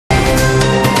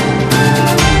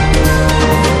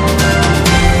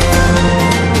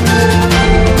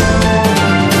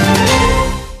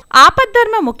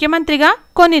ముఖ్యమంత్రిగా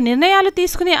కొన్ని నిర్ణయాలు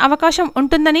తీసుకునే అవకాశం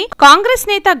ఉంటుందని కాంగ్రెస్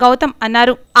నేత గౌతమ్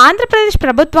అన్నారు. ఆంధ్రప్రదేశ్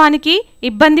ప్రభుత్వానికి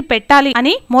ఇబ్బంది పెట్టాలి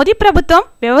అని మోదీ ప్రభుత్వం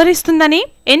వ్యవహరిస్తుందని,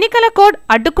 ఎన్నికల కోడ్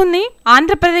అడ్డుకుని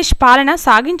ఆంధ్రప్రదేశ్ పాలన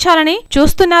సాగించాలని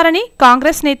చూస్తున్నారని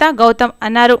కాంగ్రెస్ నేత గౌతమ్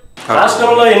అన్నారు.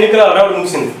 రాష్ట్రంలో ఎన్నికల అరవడి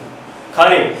ముగిసింది,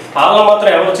 కానీ పాలన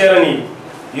మాత్రం ఎవరు చేయరని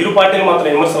ఇరు పార్టీలు మాత్రం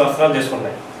విమర్శలు అస్త్రాలు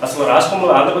చేసుకున్నాయి. అసలు రాష్ట్రంలో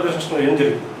ఆంధ్రప్రదేశ్ రాష్ట్రంలో ఏం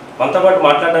జరిగింది? మనతో పాటు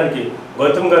మాట్లాడడానికి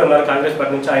గౌతమ్ గారు ఉన్నారు కాంగ్రెస్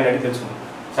పార్టీ నుంచి. ఆయన అడిగి తెలుసుకున్నాం.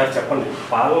 సార్ చెప్పండి,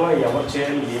 పాలన ఎవరు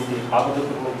చేయాలి, ఏంటి, ఆపద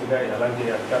ముఖ్యమంత్రిగా ఎలాంటి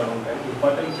అధికారాలు ఉంటాయని ఇరు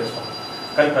పార్టీలు చేస్తాం,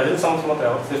 కానీ ప్రజల సమస్య మాత్రం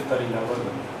ఎవరు చేస్తారు? ఈ నెంబర్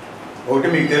ఒకటి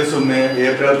మీకు తెలుసు,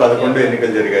 ఏప్రిల్ 11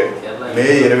 ఎన్నికలు జరిగాయి. మే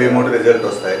 23 రిజల్ట్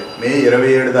వస్తాయి. మే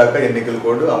 27 దాకా ఎన్నికల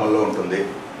కోడ్ అమల్లో ఉంటుంది.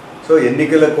 సో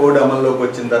ఎన్నికల కోడ్ అమల్లోకి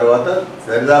వచ్చిన తర్వాత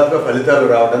దరిదాపుగా ఫలితాలు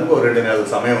రావడానికి ఒక 2 నెలల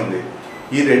సమయం ఉంది.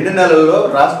 ఈ 2 నెలల్లో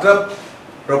రాష్ట్ర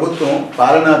ప్రభుత్వం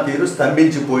పాలనా తీరు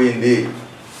స్తంభించిపోయింది.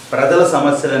 ప్రజల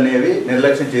సమస్యలు అనేవి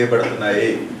నిర్లక్ష్యం చేయబడుతున్నాయి.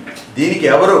 దీనికి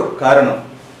ఎవరు కారణం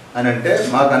అని అంటే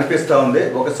మాకు అనిపిస్తూ ఉంది,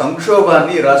 ఒక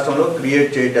సంక్షోభాన్ని రాష్ట్రంలో క్రియేట్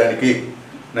చేయడానికి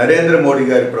నరేంద్ర మోడీ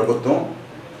గారి ప్రభుత్వం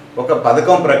ఒక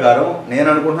పథకం ప్రకారం నేను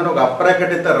అనుకుంటున్నాను ఒక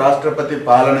అప్రకటిత రాష్ట్రపతి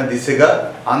పాలన దిశగా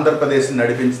ఆంధ్రప్రదేశ్ని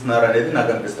నడిపిస్తున్నారు అనేది నాకు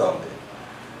అనిపిస్తూ ఉంది.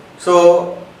 సో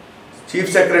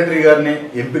చీఫ్ సెక్రటరీ గారిని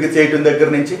ఎంపిక చేయటం దగ్గర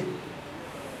నుంచి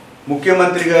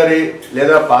ముఖ్యమంత్రి గారి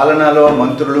లేదా పాలనలో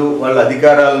మంత్రులు వాళ్ళ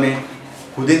అధికారాలని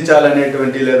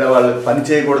కుదించాలనేటువంటి లేదా వాళ్ళు పని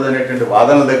చేయకూడదు అనేటువంటి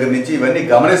వాదనల దగ్గర నుంచి ఇవన్నీ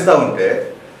గమనిస్తూ ఉంటే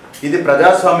ఇది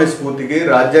ప్రజాస్వామ్య స్ఫూర్తికి,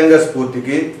 రాజ్యాంగ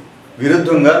స్ఫూర్తికి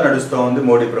విరుద్ధంగా నడుస్తూ ఉంది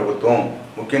మోడీ ప్రభుత్వం.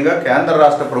 ముఖ్యంగా కేంద్ర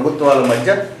రాష్ట్ర ప్రభుత్వాల మధ్య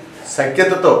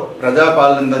సఖ్యతతో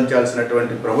ప్రజాపాలన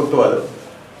అందించాల్సినటువంటి ప్రభుత్వాలు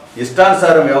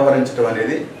ఇష్టానుసారం వ్యవహరించడం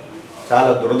అనేది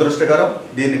చాలా దురదృష్టకరం.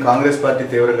 దీన్ని కాంగ్రెస్ పార్టీ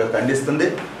తీవ్రంగా ఖండిస్తుంది.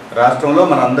 రాష్ట్రంలో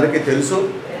మనందరికీ తెలుసు,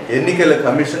 ఎన్నికల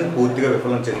కమిషన్ పూర్తిగా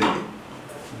విఫలం చెందింది.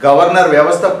 గవర్నర్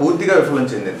వ్యవస్థ పూర్తిగా విఫలం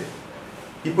చెందింది.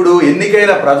 ఇప్పుడు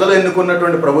ఎన్నికైన ప్రజలు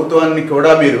ఎన్నుకున్నటువంటి ప్రభుత్వాన్ని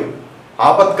కూడా మీరు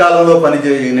ఆపత్కాలంలో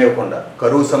పనిచేయనివ్వకుండా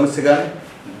కరువు సమస్య కానీ,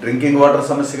 డ్రింకింగ్ వాటర్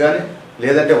సమస్య కానీ,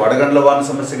 లేదంటే వడగండ్ల వాన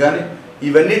సమస్య కానీ,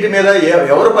 ఇవన్నిటి మీద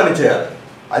ఎవరు పని చేయాలి?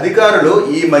 అధికారులు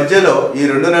ఈ మధ్యలో ఈ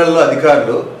 2 నెలల్లో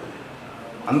అధికారులు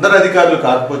అందరు అధికారులు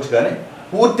కాకపోవచ్చు కానీ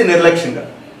పూర్తి నిర్లక్ష్యంగా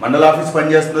మండల ఆఫీస్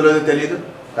పనిచేస్తుందో లేదో తెలియదు,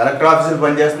 కలెక్టర్ ఆఫీసులు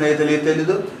పనిచేస్తున్నాయో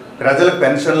తెలియదు, ప్రజలకు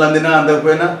పెన్షన్లు అందినా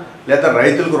అందకపోయినా, లేదా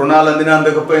రైతులకు రుణాలు అందినా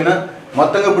అందకపోయినా,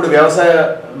 మొత్తంగా ఇప్పుడు వ్యవసాయ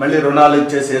మళ్ళీ రుణాలు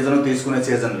ఇచ్చే సీజన్, తీసుకునే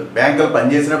సీజన్లు, బ్యాంకులు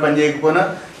పనిచేసినా పని చేయకపోయినా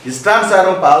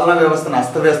ఇష్టానుసారం పాలనా వ్యవస్థను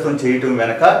అస్తవ్యస్తం చేయటం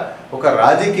వెనక ఒక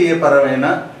రాజకీయపరమైన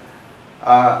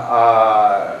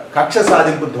కక్ష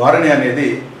సాధింపు ధోరణి అనేది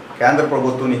కేంద్ర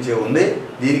ప్రభుత్వం నుంచే ఉంది.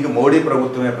 దీనికి మోడీ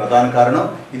ప్రభుత్వమే ప్రధాన కారణం.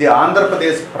 ఇది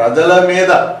ఆంధ్రప్రదేశ్ ప్రజల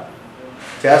మీద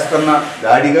చేస్తున్న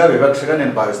దాడిగా, వివక్షగా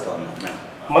నేను భావిస్తూ ఉన్నాను.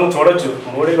 మనం చూడొచ్చు,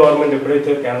 మోడీ గవర్నమెంట్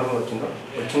ఎప్పుడైతే కేంద్రంలో వచ్చిన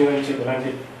నుంచి ఇలాంటి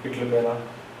ఇట్లకైనా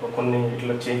కొన్ని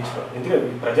ఇట్లా చేయించడం, ఎందుకంటే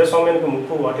ప్రజాస్వామ్యానికి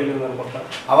ముక్కు వాటి లేదనుకుంటున్నారు.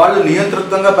 వాళ్ళు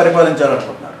నియంతృత్వంగా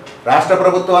పరిపాలించాలనుకుంటున్నారు. రాష్ట్ర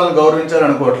ప్రభుత్వాలను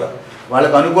గౌరవించాలనుకోవట్లేదు.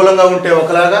 వాళ్ళకు అనుకూలంగా ఉంటే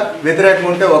ఒకలాగా, వ్యతిరేకంగా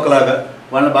ఉంటే ఒకలాగా,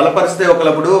 వాళ్ళని బలపరిస్తే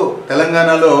ఒకలప్పుడు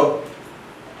తెలంగాణలో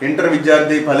ఇంటర్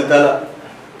విద్యార్థి ఫలితాల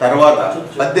తర్వాత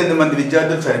 18 మంది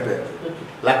విద్యార్థులు చనిపోయారు.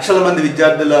 లక్షల మంది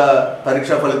విద్యార్థుల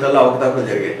పరీక్షా ఫలితాల్లో అవకతవకలు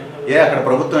జరిగాయి. అక్కడ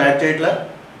ప్రభుత్వం యాక్ట్ చేయట్లే,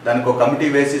 దానికి ఒక కమిటీ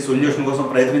వేసి సొల్యూషన్ కోసం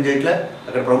ప్రయత్నం చేయట్లే.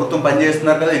 అక్కడ ప్రభుత్వం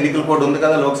పనిచేస్తున్నారు కదా, ఎన్నికల కోడ్ ఉంది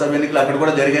కదా, లోక్సభ ఎన్నికలు అక్కడ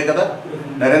కూడా జరిగాయి కదా.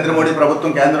 నరేంద్ర మోడీ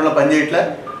ప్రభుత్వం కేంద్రంలో పనిచేయట్లే.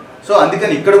 సో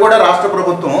అందుకని ఇక్కడ కూడా రాష్ట్ర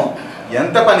ప్రభుత్వం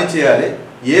ఎంత పని చేయాలి,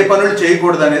 ఏ పనులు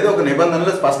చేయకూడదు అనేది ఒక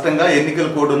నిబంధనలు స్పష్టంగా ఎన్నికల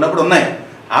కోడ్ ఉన్నప్పుడు ఉన్నాయి.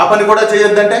 ఆ పని కూడా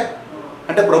చేయొద్దంటే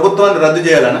అంటే ప్రభుత్వాన్ని రద్దు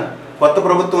చేయాలనా? కొత్త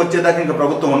ప్రభుత్వం వచ్చేదాకా ఇంకా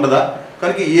ప్రభుత్వం ఉండదా?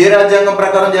 కనుక ఏ రాజ్యాంగం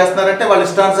ప్రకారం చేస్తున్నారంటే వాళ్ళు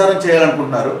ఇష్టానుసారం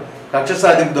చేయాలనుకుంటున్నారు. కక్ష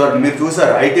సాధింపు ధోరణి మీరు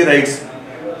చూసారు. ఐటీ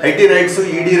రైట్స్,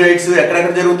 ఈడీ రైట్స్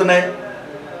ఎక్కడెక్కడ జరుగుతున్నాయి?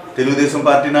 తెలుగుదేశం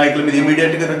పార్టీ నాయకుల మీద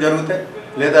ఇమీడియట్గా జరుగుతాయి,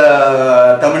 లేదా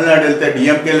తమిళనాడు వెళ్తే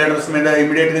డిఎంకే లీడర్స్ మీద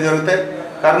ఇమీడియట్గా జరుగుతాయి,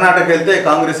 కర్ణాటక వెళ్తే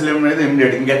కాంగ్రెస్ లీడర్ మీద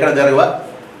ఇమీడియట్. ఇంకెక్కడ జరగవా?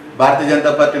 భారతీయ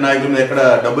జనతా పార్టీ నాయకుల మీద ఎక్కడ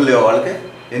డబ్బులు లేవా? వాళ్ళకి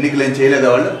ఎన్నికలు ఏం చేయలేదా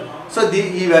వాళ్ళు? సో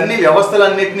ఇవన్నీ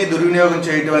వ్యవస్థలన్నింటినీ దుర్వినియోగం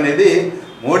చేయటం అనేది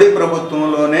మోడీ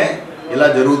ప్రభుత్వంలోనే ఇలా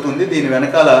జరుగుతుంది. దీని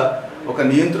వెనకాల ఒక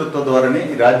నియంతృత్వ ధోరణి,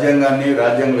 రాజ్యాంగాన్ని,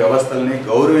 రాజ్యాంగ వ్యవస్థల్ని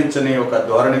గౌరవించని ఒక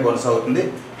ధోరణి కొనసాగుతుంది.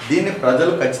 దీన్ని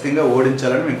ప్రజలు ఖచ్చితంగా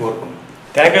ఓడించాలని మేము కోరుకుంటున్నాం.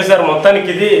 Thank you sir. మొత్తానికి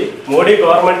ఇది మోడీ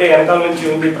గవర్నమెంట్ వెనకాల నుంచి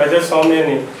ఉంది,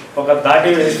 ప్రజాస్వామ్యాన్ని ఒక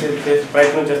దాటి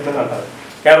ప్రయత్నం చేస్తుంది అంటారు.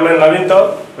 కెమెరామెన్ నవీన్తో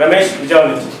రమేష్, విజయవాడ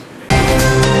నుంచి.